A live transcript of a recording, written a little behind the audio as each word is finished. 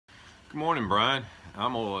Good morning, Brian.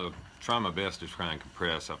 I'm gonna try my best to try and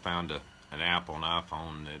compress. I found an app on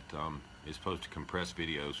iPhone that is supposed to compress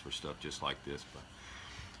videos for stuff just like this. But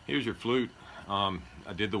here's your flute. I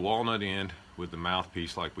did the walnut end with the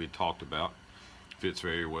mouthpiece like we had talked about. Fits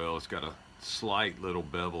very well. It's got a slight little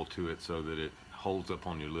bevel to it so that it holds up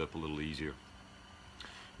on your lip a little easier.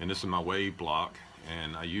 And this is my wave block,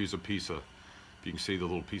 and I use a piece of, if you can see the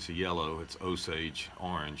little piece of yellow, it's Osage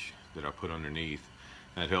orange that I put underneath.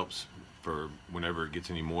 That helps for whenever it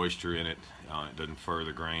gets any moisture in it. It doesn't fur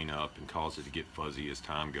the grain up and cause it to get fuzzy as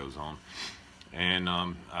time goes on. And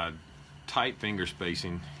tight finger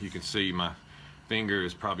spacing. You can see my finger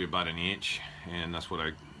is probably about an inch, and that's what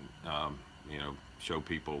I show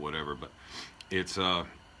people, whatever. But it's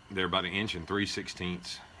they're about 1 3/16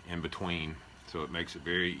 inches in between, so it makes it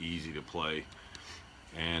very easy to play.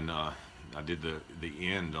 And I did the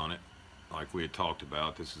end on it like we had talked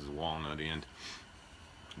about. This is the walnut end.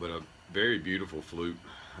 But a very beautiful flute.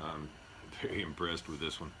 I'm very impressed with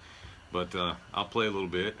this one. But I'll play a little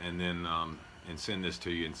bit and then and send this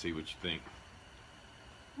to you and see what you think.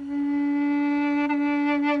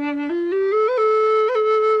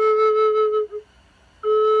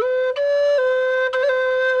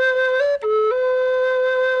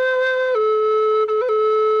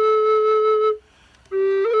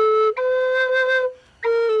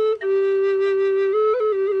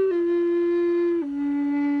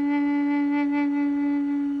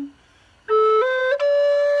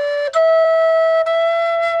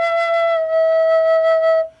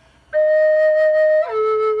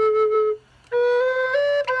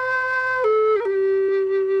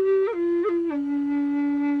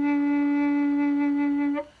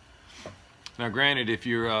 Now, granted, if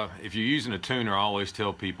you're using a tuner, I always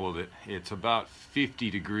tell people that it's about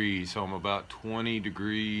 50 degrees, so I'm about 20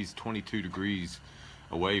 degrees, 22 degrees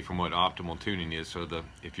away from what optimal tuning is. So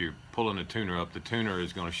if you're pulling a tuner up, the tuner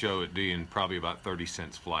is going to show it being probably about 30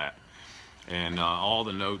 cents flat, and all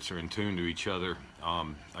the notes are in tune to each other.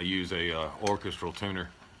 I use a orchestral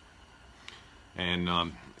tuner,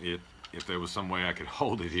 and if there was some way I could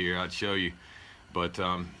hold it here, I'd show you. But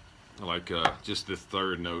just this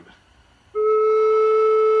third note.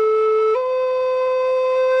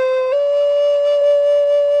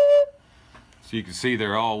 So you can see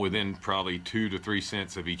they're all within probably 2 to 3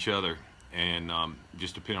 cents of each other, and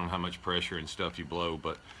just depending on how much pressure and stuff you blow.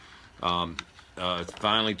 But it's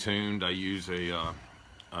finely tuned. I use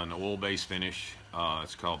an oil-based finish.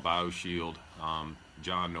 It's called BioShield.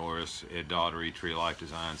 John Norris, Ed Daugherty, Tree of Life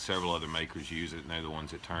Design, several other makers use it, and they're the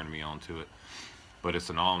ones that turned me onto it. But it's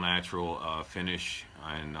an all-natural finish,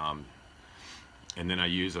 and then I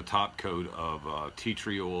use a top coat of tea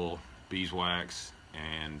tree oil, beeswax,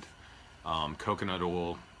 and coconut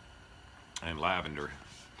oil and lavender,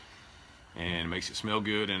 and it makes it smell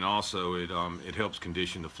good, and also it helps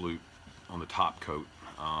condition the flute on the top coat.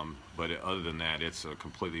 But other than that, it's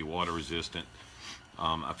completely water resistant.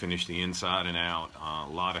 I finished the inside and out. A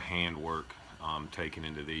lot of hand work taken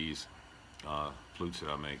into these flutes that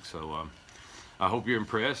I make. So I hope you're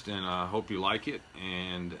impressed, and I hope you like it,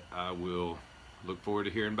 and I will look forward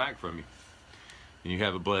to hearing back from you. And you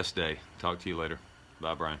have a blessed day. Talk to you later.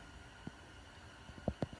 Bye, Brian.